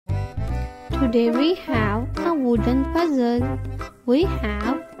Today we have a wooden puzzle. We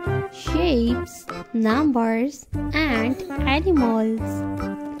have shapes, numbers, and animals.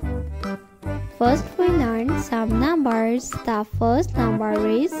 First we learn some numbers. The first number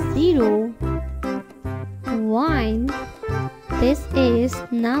is 0. 1. This is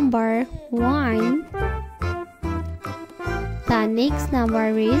number 1. The next number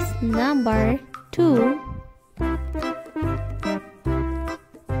is number 2.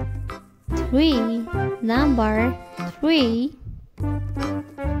 3. Number 3.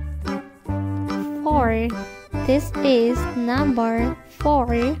 4. This is number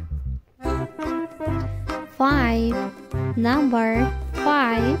 4. 5. Number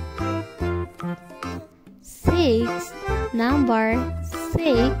 5. 6. Number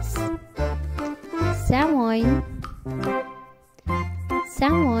 6. 7.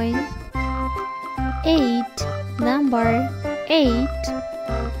 7. 8. Number 8.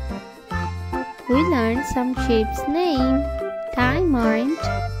 We learned some shapes name. Diamond.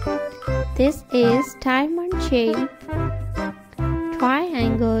 This is diamond shape.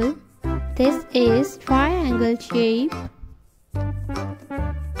 Triangle. This is triangle shape.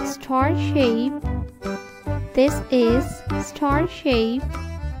 Star shape. This is star shape.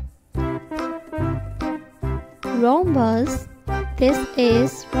 Rhombus. This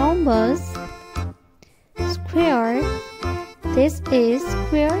is rhombus. Square. This is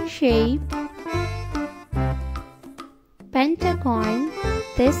square shape. Pentagon.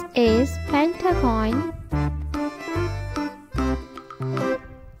 This is pentagon.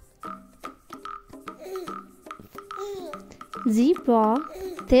 Zebra.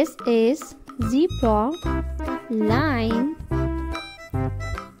 This is zebra. Line.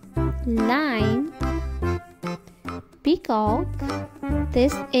 Line. Peacock.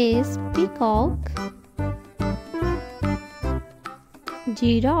 This is peacock.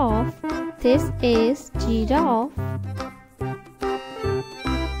 Giraffe. This is giraffe.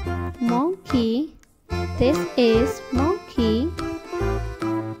 Monkey. This is monkey.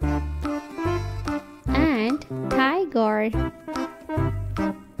 And tiger.